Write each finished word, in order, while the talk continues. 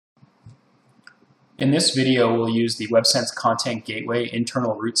In this video, we'll use the WebSense Content Gateway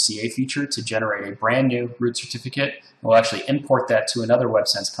internal root CA feature to generate a brand new root certificate. We'll actually import that to another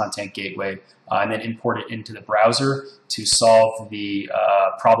WebSense Content Gateway and then import it into the browser to solve the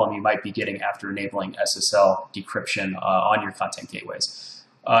problem you might be getting after enabling SSL decryption on your content gateways.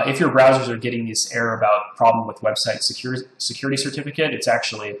 If your browsers are getting this error about problem with website security certificate, it's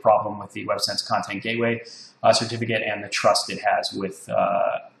actually a problem with the WebSense Content Gateway certificate and the trust it has with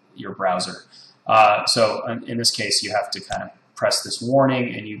your browser. So in this case, you have to kind of press this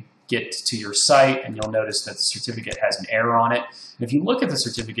warning and you get to your site and you'll notice that the certificate has an error on it. And if you look at the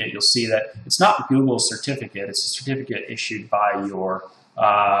certificate, you'll see that it's not Google's certificate, it's a certificate issued by your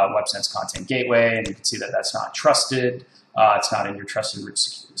WebSense Content Gateway, and you can see that that's not trusted. It's not in your Trusted Root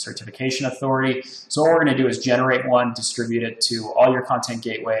Certification Authority. So what we're going to do is generate one, distribute it to all your content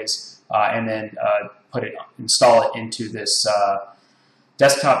gateways, and then install it into this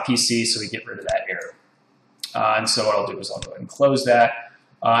desktop PC so we get rid of that error. And so what I'll do is I'll go ahead and close that.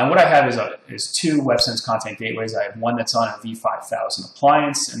 And what I have is two WebSense Content Gateways. I have one that's on a V5000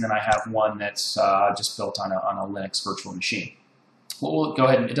 appliance, and then I have one that's just built on a Linux virtual machine. We'll go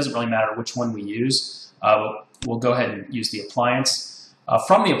ahead and, it doesn't really matter which one we use. We'll go ahead and use the appliance.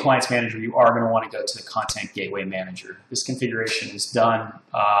 From the appliance manager, you are going to want to go to the Content Gateway Manager. This configuration is done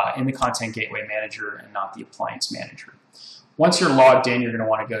in the Content Gateway Manager and not the appliance manager. Once you're logged in, you're going to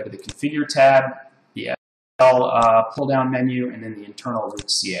want to go to the Configure tab, the SSL pull-down menu, and then the internal root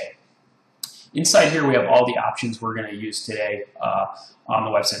CA. Inside here, we have all the options we're going to use today on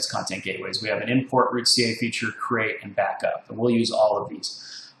the WebSense Content Gateways. We have an import root CA feature, create, and backup, and we'll use all of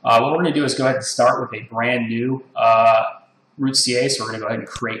these. What we're going to do is go ahead and start with a brand new root CA, so we're going to go ahead and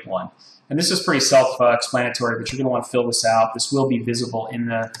create one. And this is pretty self-explanatory, but you're going to want to fill this out. This will be visible in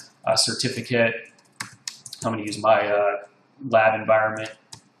the certificate. I'm going to use my lab environment.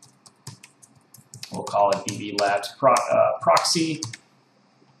 We'll call it BB Labs proxy.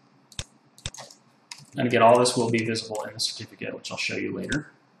 And again, all this will be visible in the certificate, which I'll show you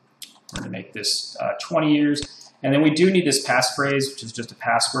later. We're going to make this 20 years. And then we do need this passphrase, which is just a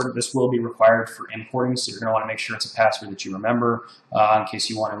password. This will be required for importing, so you're going to want to make sure it's a password that you remember. In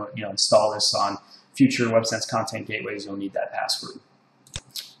case you want to install this on future WebSense Content Gateways, you'll need that password.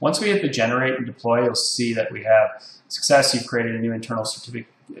 Once we hit the generate and deploy, you'll see that we have success. You've created a new internal certificate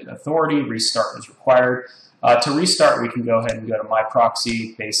authority. Restart was required. To restart, we can go ahead and go to My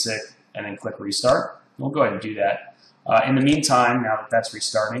Proxy, Basic, and then click Restart. We'll go ahead and do that. In the meantime, now that that's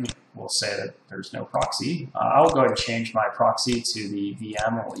restarting, we'll say that there's no proxy. I'll go ahead and change my proxy to the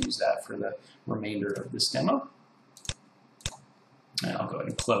VM, and we'll use that for the remainder of this demo. And I'll go ahead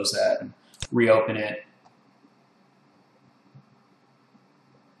and close that and reopen it.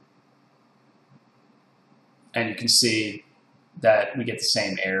 And you can see that we get the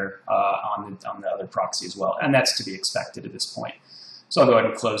same error on the other proxy as well. And that's to be expected at this point. So I'll go ahead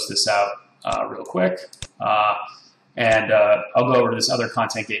and close this out real quick. I'll go over to this other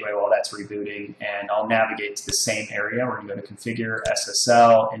content gateway while that's rebooting, and I'll navigate to the same area. We're going to go to Configure,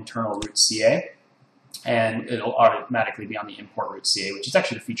 SSL, Internal Root CA, and it'll automatically be on the Import Root CA, which is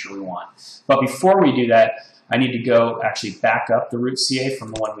actually the feature we want. But before we do that, I need to go actually back up the root CA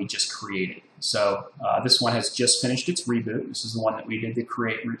from the one we just created. So this one has just finished its reboot. This is the one that we did the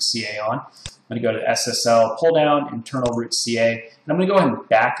create root CA on. I'm going to go to SSL pull down, internal root CA, and I'm going to go ahead and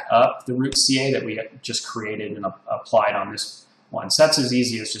back up the root CA that we just created and applied on this one. So that's as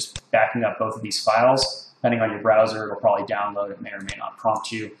easy as just backing up both of these files. Depending on your browser, it'll probably download. It may or may not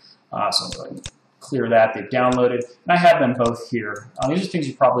prompt you. So I'll go ahead and clear that. They've downloaded, and I have them both here. These are things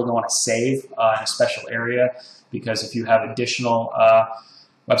you probably don't want to save in a special area, because if you have additional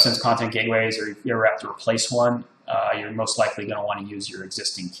WebSense Content Gateways, or if you ever have to replace one, you're most likely going to want to use your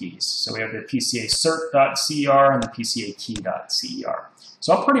existing keys. So we have the PCA cert.cer and the PCA key.cer.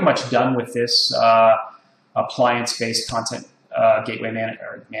 So I'm pretty much done with this appliance-based content gateway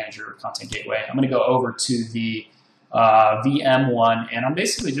manager or content gateway. I'm going to go over to the VM one, and I'm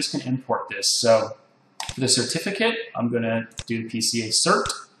basically just going to import this. So for the certificate, I'm going to do the PCA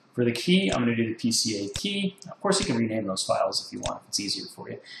cert. For the key, I'm going to do the PCA key. Of course, you can rename those files if you want, if it's easier for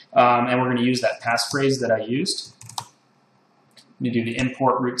you. And we're going to use that passphrase that I used. I'm going to do the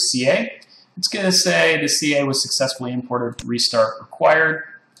import root CA. It's going to say the CA was successfully imported, restart required.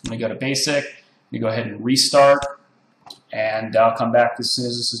 I'm going to go to basic. I'm going to go ahead and restart, and I'll come back as soon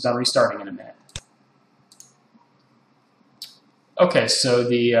as this is done restarting in a minute. Okay, so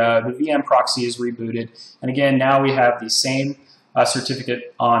the VM proxy is rebooted, and again, now we have the same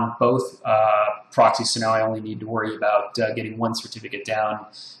certificate on both proxies, so now I only need to worry about getting one certificate down.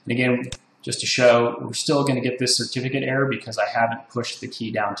 And again, just to show, we're still going to get this certificate error because I haven't pushed the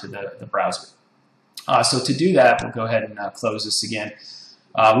key down to the browser. So to do that, we'll go ahead and close this again.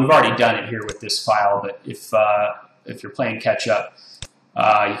 We've already done it here with this file, but if you're playing catch up,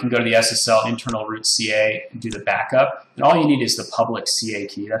 you can go to the SSL internal root CA and do the backup. And all you need is the public CA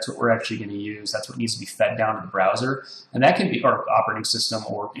key. That's what we're actually going to use. That's what needs to be fed down to the browser. And that can be our operating system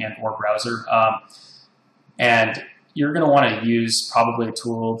or browser. And you're going to want to use probably a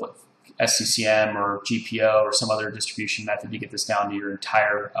tool like SCCM or GPO or some other distribution method to get this down to your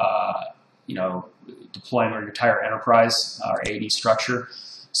entire deployment or your entire enterprise or AD structure.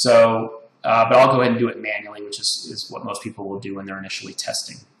 So but I'll go ahead and do it manually, which is what most people will do when they're initially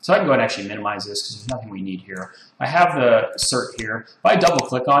testing. So I can go ahead and actually minimize this because there's nothing we need here. I have the cert here. If I double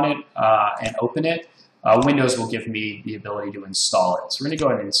click on it and open it, Windows will give me the ability to install it. So we're going to go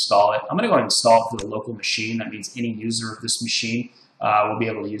ahead and install it. I'm going to go ahead and install it for the local machine. That means any user of this machine will be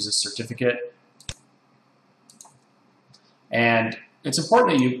able to use this certificate. And it's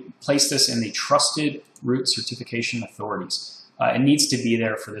important that you place this in the trusted root certification authorities. It needs to be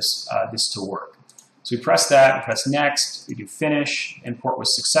there for this, this to work. So we press that, we press next, we do finish, import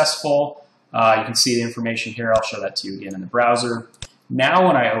was successful. You can see the information here. I'll show that to you again in the browser. Now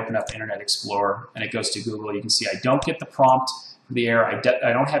when I open up Internet Explorer and it goes to Google, you can see I don't get the prompt for the error.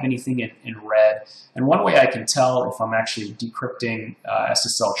 I don't have anything in red. And one way I can tell if I'm actually decrypting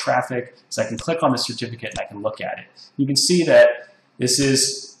SSL traffic is I can click on the certificate and I can look at it. You can see that this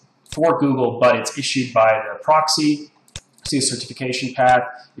is for Google, but it's issued by the proxy. See the certification path.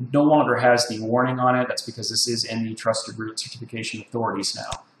 It no longer has the warning on it. That's because this is in the trusted root certification authorities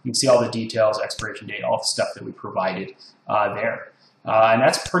now. You can see all the details, expiration date, all the stuff that we provided there. And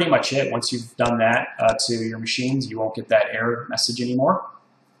that's pretty much it. Once you've done that to your machines, you won't get that error message anymore.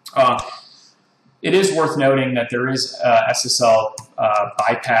 It is worth noting that there is SSL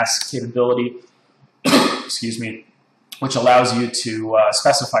bypass capability, excuse me, which allows you to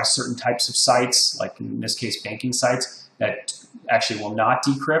specify certain types of sites, like in this case, banking sites, that actually will not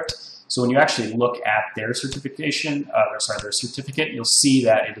decrypt. So when you actually look at their certification, their certificate, you'll see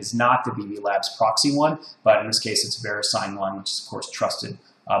that it is not the BB Labs proxy one, but in this case, it's VeriSign one, which is of course trusted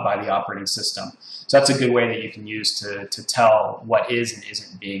by the operating system. So that's a good way that you can use to tell what is and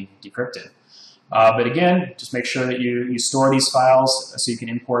isn't being decrypted. But again, just make sure that you store these files so you can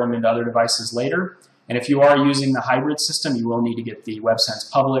import them into other devices later. And if you are using the hybrid system, you will need to get the WebSense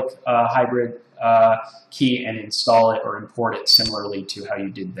public hybrid key and install it or import it similarly to how you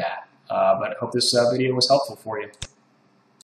did that. But I hope this video was helpful for you.